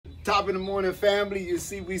Top of the morning, family. You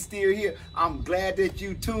see, we still here. I'm glad that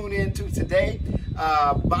you tuned in to today.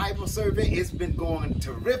 Bible survey. It's been going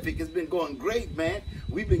terrific. It's been going great, man.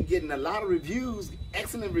 We've been getting a lot of reviews,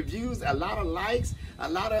 excellent reviews, a lot of likes, a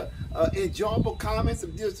lot of enjoyable comments.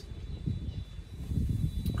 Of just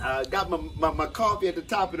got my coffee at the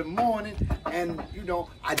top of the morning, and you know,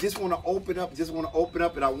 I just want to open up,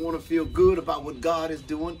 and I want to feel good about what God is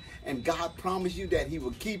doing. And God promised you that He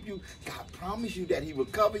will keep you. God promised you that He will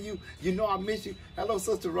cover you. You know I miss you. Hello,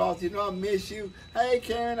 Sister Ross. You know I miss you. Hey,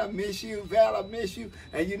 Karen, I miss you. Val, I miss you.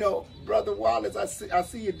 And you know, Brother Wallace, I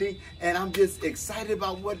see you, D. And I'm just excited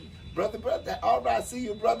about what. Brother, all right, I see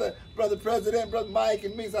you, brother President, Brother Mike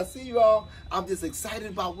and Mix, I see you all. I'm just excited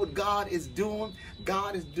about what God is doing.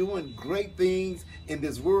 God is doing great things in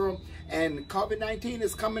this world. And COVID-19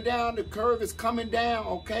 is coming down. The curve is coming down,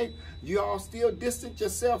 okay? You all still distance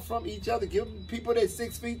yourself from each other. Give people their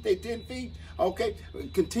 6 feet, their 10 feet, okay?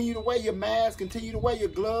 Continue to wear your mask. Continue to wear your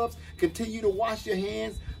gloves. Continue to wash your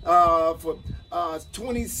hands for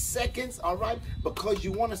 20 seconds, all right? Because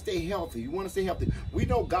you want to stay healthy. You want to stay healthy. We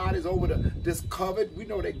know God is over this COVID. We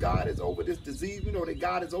know that God is over this disease. We know that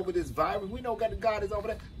God is over this virus. We know that God is over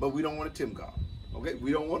that, but we don't want to tempt God, okay?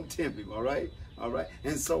 We don't want to tempt Him, all right? All right?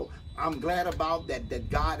 And so I'm glad about that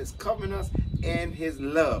God is covering us in His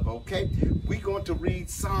love, okay? We're going to read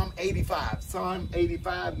Psalm 85. Psalm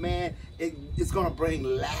 85, man, it's going to bring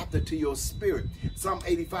laughter to your spirit. Psalm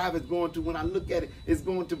 85 is going to, when I look at it, it's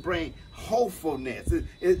going to bring hopefulness.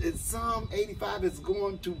 Psalm 85 is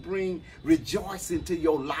going to bring rejoicing to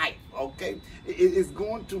your life, okay? It's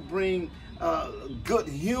going to bring good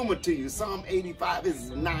humor to you. Psalm 85 is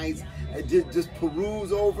nice. Just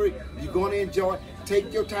peruse over it. You're going to enjoy it.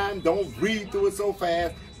 Take your time. Don't read through it so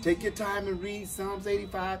fast. Take your time and read Psalms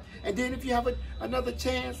 85. And then if you have another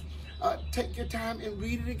chance, take your time and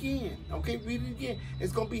read it again. Okay, read it again.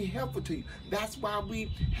 It's going to be helpful to you. That's why we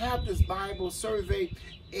have this Bible survey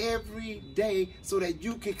every day, so that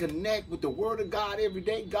you can connect with the Word of God every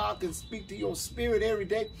day. God can speak to your spirit every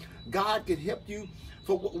day. God can help you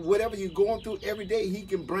for whatever you're going through every day. He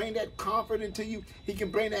can bring that comfort into you. He can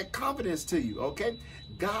bring that confidence to you, okay?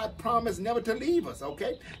 God promised never to leave us,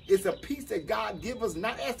 okay? It's a peace that God give us,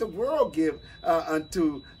 not as the world give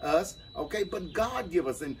unto us, okay? But God give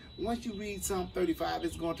us. And once you read Psalm 35,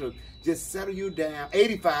 it's going to just settle you down.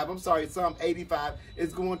 85, I'm sorry, Psalm 85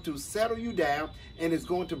 is going to settle you down, and it's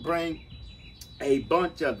going to bring a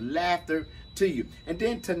bunch of laughter to you. And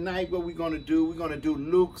then tonight, what we're going to do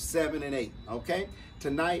Luke 7 and 8, okay?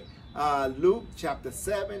 Tonight, Luke chapter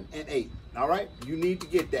 7 and 8, all right? You need to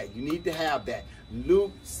get that. You need to have that.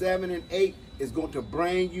 Luke 7 and 8 is going to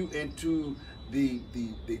bring you into the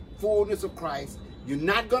fullness of Christ. You're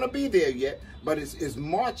not going to be there yet, but it's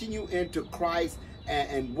marching you into Christ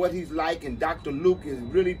and what He's like. And Dr. Luke is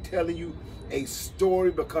really telling you a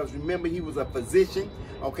story, because remember, he was a physician,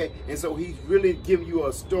 okay? And so he's really giving you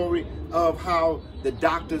a story of how the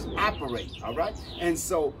doctors operate, all right? And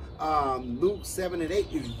so Luke 7 and 8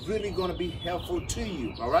 is really going to be helpful to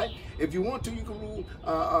you, all right? If you want to, you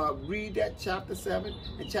can read that chapter 7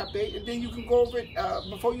 and chapter 8, and then you can go over it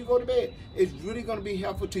before you go to bed. It's really going to be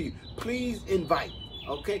helpful to you. Please invite.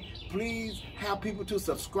 Okay, please have people to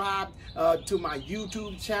subscribe to my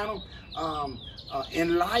YouTube channel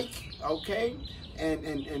and like, okay, and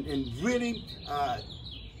really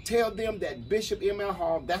tell them that Bishop M.L.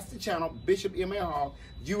 Hall, that's the channel, Bishop M.L. Hall.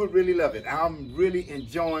 You would really love it. I'm really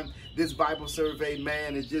enjoying this Bible survey,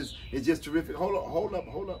 man. It's just terrific. Hold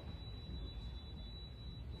up.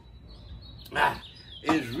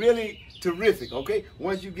 It's really terrific, okay?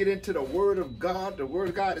 Once you get into the Word of God, the Word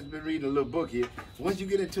of God has been reading a little book here. Once you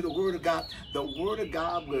get into the Word of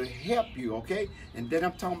God will help you, okay? And then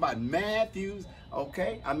I'm talking about Matthew's,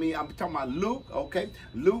 okay? I'm talking about Luke, okay?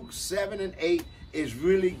 Luke 7 and 8 is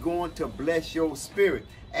really going to bless your spirit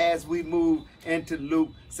as we move into Luke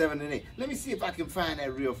 7 and 8. Let me see if I can find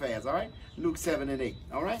that real fast, all right? Luke 7 and 8,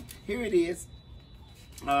 all right? Here it is.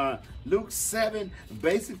 Luke 7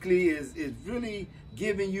 basically is really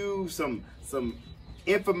giving you some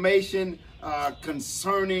information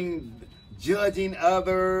concerning judging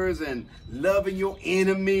others and loving your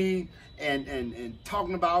enemy and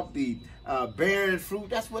talking about the bearing fruit.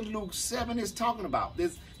 That's what Luke 7 is talking about.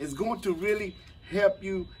 This is going to really help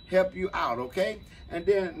you out, okay? And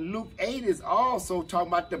then Luke 8 is also talking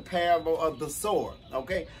about the parable of the sower,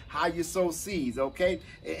 okay? How you sow seeds, okay?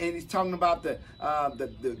 And he's talking about the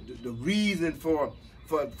reason for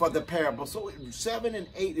the parable. So 7 and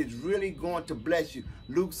 8 is really going to bless you.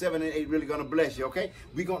 Luke 7 and 8 really going to bless you, okay?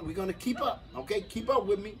 We're going to keep up, okay? Keep up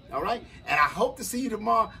with me, all right? And I hope to see you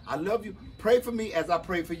tomorrow. I love you. Pray for me as I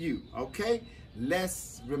pray for you, okay?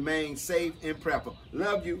 Let's remain safe and prayerful.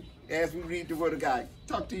 Love you as we read the Word of God.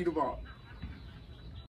 Talk to you tomorrow.